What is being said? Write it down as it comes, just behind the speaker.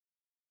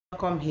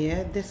welcome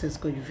here. This is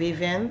Coach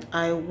Vivian.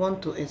 I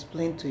want to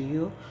explain to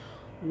you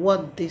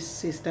what this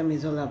system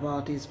is all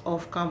about. Is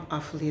Offcamp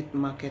affiliate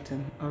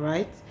marketing. All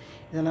right,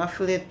 it's an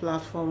affiliate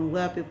platform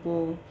where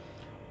people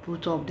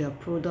put up their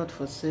product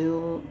for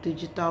sale,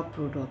 digital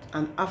product,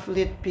 and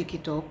affiliate pick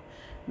it up,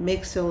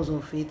 make sales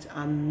of it,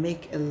 and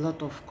make a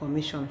lot of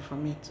commission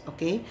from it.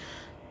 Okay,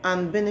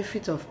 and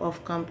benefit of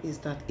Offcamp is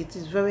that it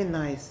is very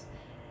nice.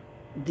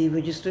 The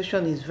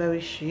registration is very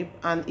cheap,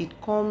 and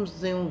it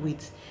comes in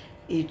with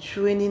a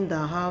training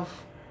that have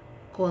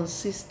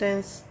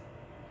consistent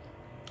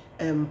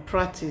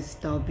practice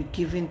that will be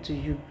given to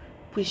you,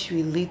 which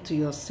will lead to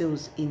your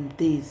sales in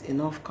days in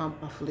Offcamp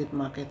affiliate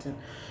marketing.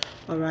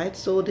 All right,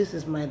 so this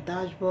is my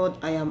dashboard.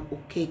 I am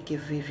Okeke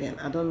Vivian.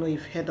 I don't know if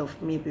you've heard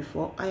of me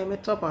before. I am a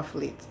top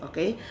affiliate.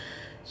 Okay,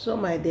 so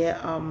my dear,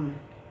 I'm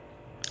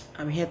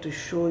here to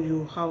show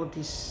you how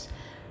this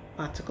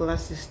particular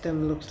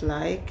system looks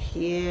like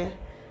here.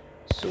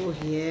 So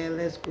here,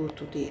 let's go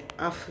to the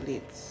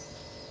affiliates.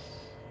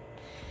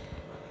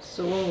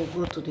 So when we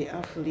go to the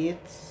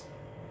affiliates,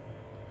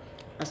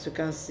 as you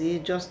can see,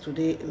 just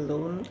today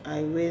alone I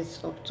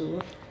raised up to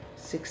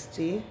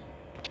 60.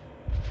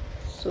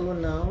 So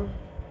now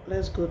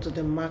let's go to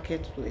the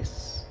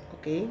marketplace.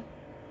 Okay,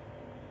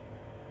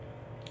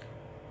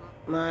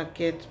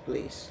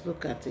 marketplace,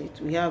 look at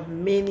it. We have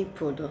many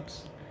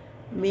products,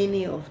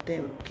 many of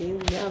them. Okay,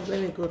 we have,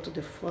 let me go to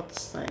the fourth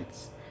site.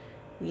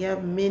 We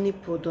have many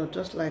products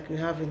just like we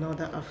have in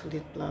other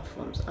affiliate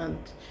platforms, and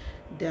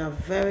they are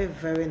very,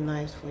 very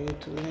nice for you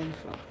to learn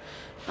from.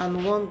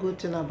 And one good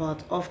thing about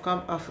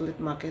Offcamp affiliate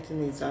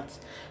marketing is that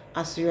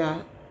as you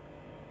are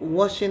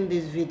watching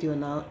this video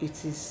now,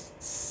 it is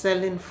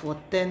selling for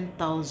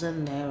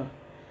 10,000 naira.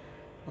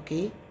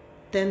 Okay,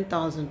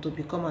 10,000 to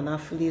become an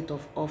affiliate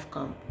of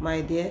Offcamp.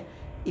 My dear,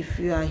 if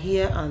you are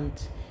here and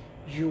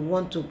you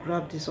want to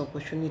grab this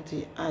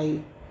opportunity, I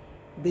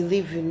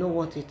believe you know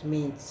what it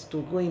means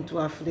to go into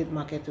affiliate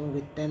marketing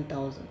with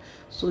 10,000.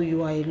 So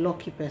you are a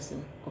lucky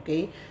person.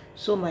 Okay,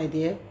 so my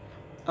dear,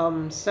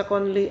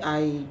 secondly,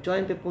 I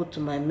join people to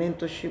my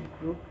mentorship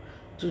group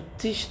to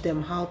teach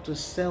them how to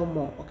sell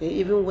more. Okay,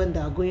 even when they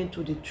are going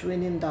to the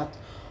training that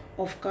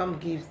Offcamp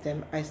gives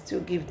them, I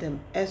still give them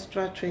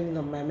extra training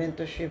on my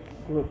mentorship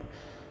group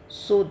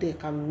so they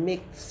can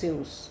make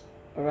sales.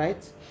 All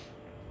right,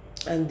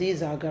 and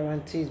these are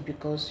guarantees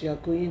because you are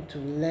going to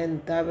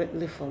learn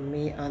directly from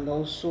me and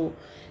also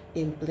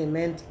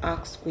implement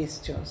ask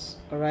questions.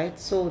 All right,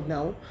 so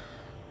now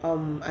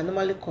I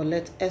normally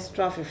collect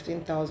extra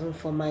 15,000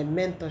 for my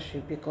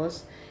mentorship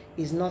because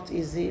it's not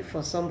easy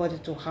for somebody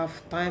to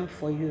have time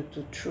for you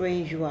to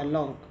train you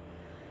along.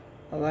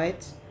 All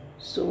right,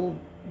 so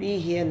be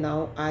here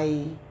now.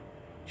 I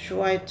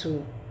try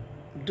to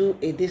do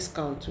a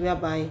discount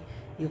whereby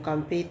you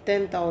can pay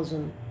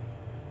 10,000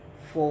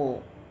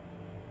 for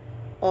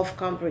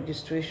Offcamp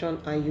registration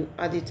and you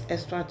add it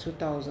extra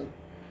 2,000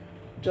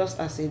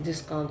 just as a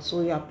discount, so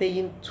you are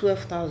paying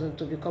 12,000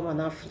 to become an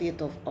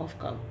affiliate of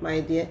Offcamp. My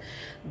dear,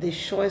 the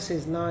choice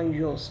is now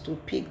yours to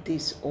pick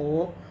this,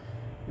 or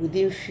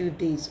within few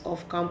days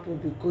Offcamp will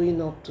be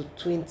going up to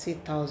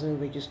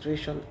 20,000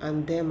 registration,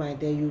 and then my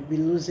dear, you'll be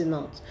losing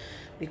out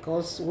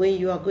because when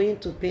you are going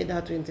to pay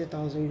that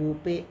 20,000, you will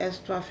pay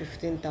extra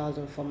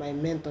 15,000 for my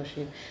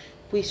mentorship,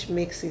 which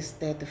makes it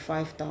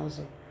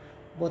 35,000.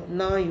 But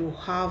now you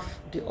have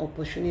the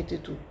opportunity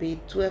to pay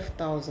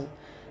 12,000.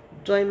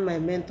 Join my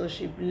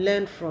mentorship,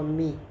 learn from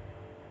me,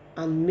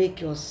 and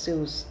make your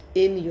sales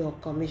in your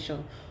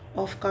commission.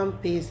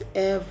 Offcamp pays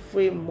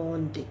every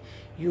Monday.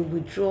 You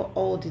withdraw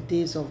all the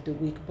days of the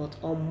week, but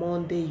on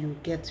Monday you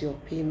get your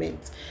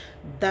payment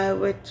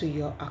direct to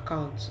your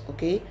account.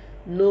 Okay,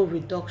 no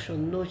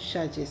reduction, no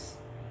charges.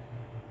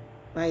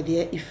 My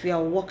dear, if you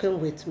are working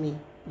with me,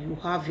 you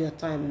have your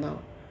time now.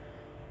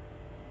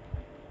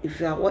 If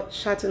you are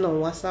chatting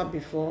on WhatsApp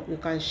before, you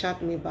can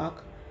chat me back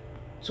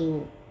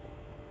to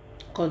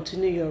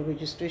continue your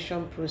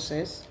registration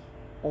process.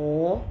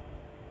 Or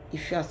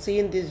if you are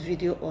seeing this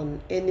video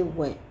on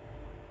anywhere,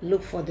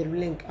 look for the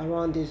link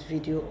around this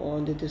video or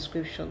on the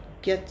description.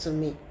 Get to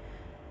me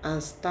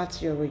and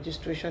start your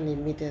registration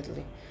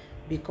immediately,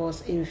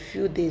 because in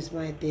few days,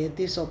 my dear,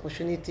 this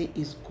opportunity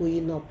is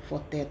going up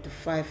for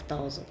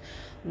 35,000.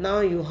 Now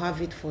you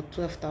have it for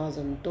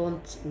 12,000.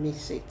 Don't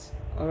miss it.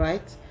 All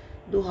right,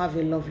 do have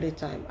a lovely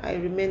time. I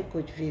remain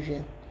Coach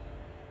Vivian.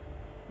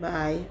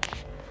 Bye.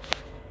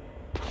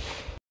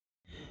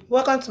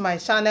 Welcome to my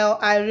channel.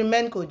 I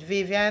remain Coach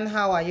Vivian.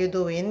 How are you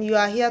doing? You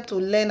are here to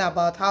learn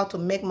about how to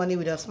make money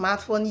with your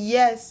smartphone.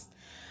 Yes,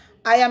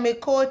 I am a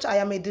coach. I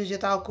am a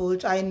digital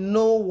coach. I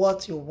know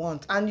what you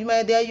want, and you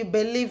may dare you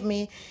believe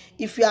me.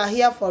 If you are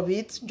here for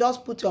it,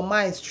 just put your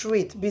mind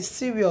straight, be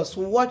serious,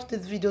 watch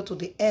this video to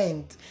the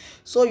end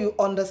so you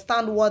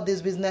understand what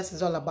this business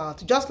is all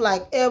about. Just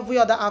like every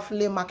other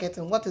affiliate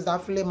marketing. What is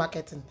affiliate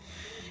marketing?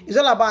 It's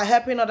all about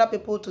helping other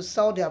people to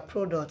sell their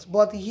products.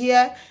 But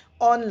here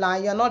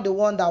online, you're not the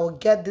one that will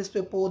get these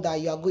people that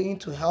you are going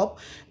to help.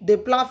 The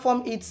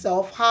platform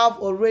itself have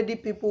already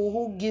people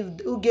who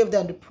give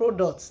them the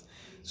products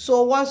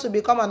So once you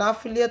become an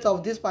affiliate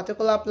of this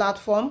particular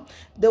platform,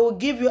 they will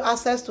give you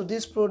access to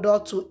this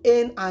product to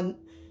earn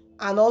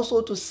and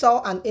also to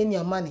sell and earn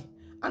your money,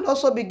 and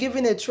also be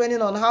given a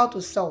training on how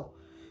to sell.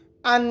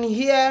 And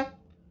here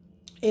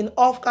in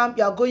Offcamp,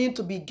 you are going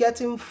to be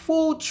getting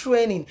full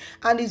training,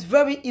 and it's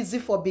very easy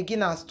for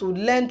beginners to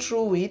learn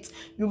through it.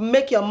 You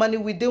make your money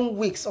within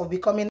weeks of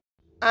becoming,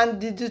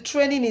 and the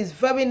training is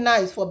very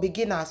nice for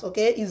beginners.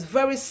 Okay, it's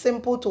very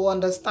simple to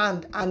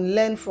understand and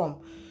learn from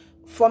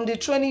the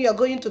training. You're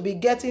going to be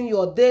getting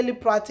your daily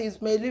practice.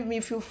 Believe me,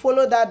 if you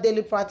follow that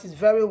daily practice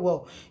very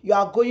well, you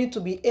are going to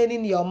be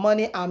earning your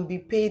money and be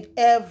paid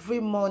every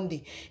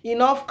Monday. In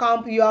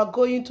Offcamp, you are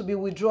going to be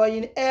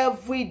withdrawing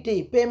every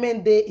day.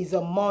 Payment day is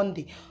a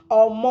Monday.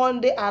 On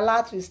Monday,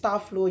 alert will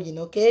start flowing.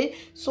 Okay,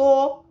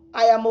 so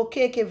I am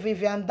Okeke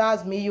Vivian.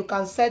 That's me. You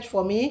can search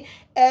for me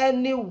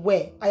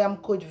anywhere. I am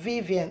Coach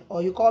Vivian,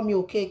 or you call me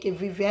Okeke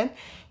Vivian.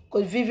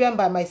 Coach Vivian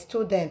by my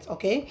students.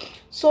 Okay,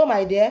 so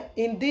my dear,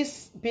 in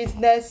this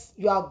business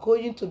you are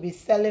going to be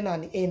selling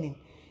and earning.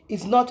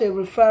 It's not a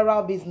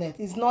referral business.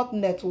 It's not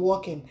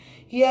networking.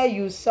 Here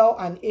you sell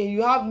and earn.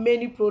 You have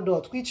many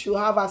products which you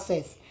have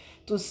access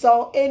to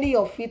sell any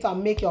of it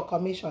and make your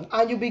commission,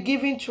 and you'll be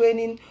giving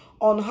training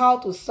on how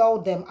to sell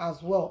them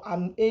as well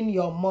and earn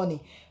your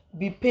money,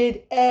 be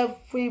paid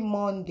every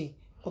Monday.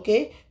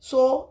 Okay,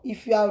 so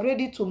if you are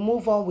ready to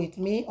move on with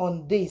me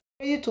on this,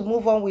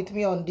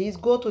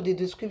 go to the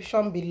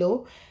description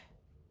below,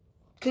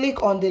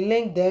 click on the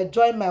link there,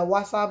 join my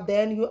WhatsApp.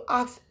 Then you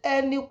ask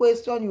any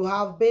question you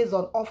have based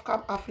on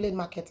Offcamp affiliate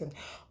marketing.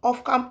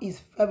 Offcamp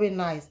is very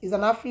nice. It's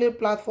an affiliate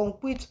platform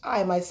which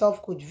I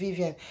myself, Coach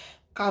Vivian,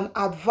 can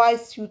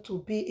advise you to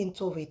be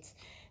into it.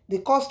 The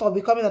cost of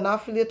becoming an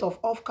affiliate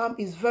of Offcamp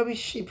is very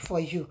cheap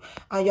for you,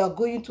 and you are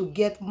going to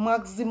get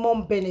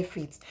maximum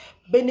benefit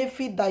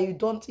that you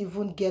don't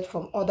even get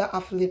from other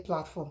affiliate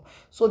platforms.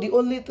 So the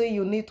only thing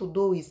you need to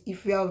do is,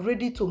 if you are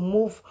ready to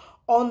move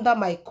under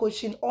my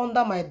coaching,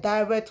 under my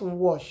direct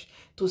watch,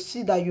 to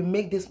see that you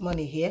make this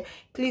money here,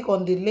 click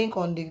on the link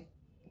on the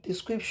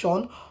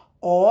description.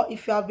 Or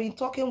if you have been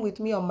talking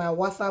with me on my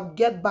WhatsApp,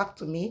 get back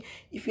to me.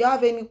 If you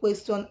have any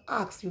question,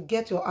 ask. You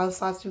get your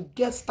answers, you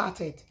get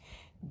started.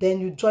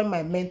 Then you join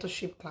my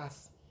mentorship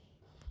class.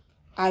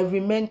 I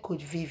remain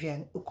Coach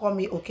Vivian. You call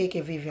me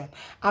Okeke Vivian.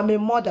 I'm a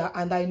mother,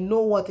 and I know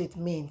what it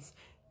means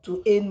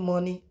to earn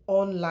money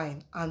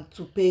online and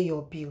to pay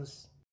your bills.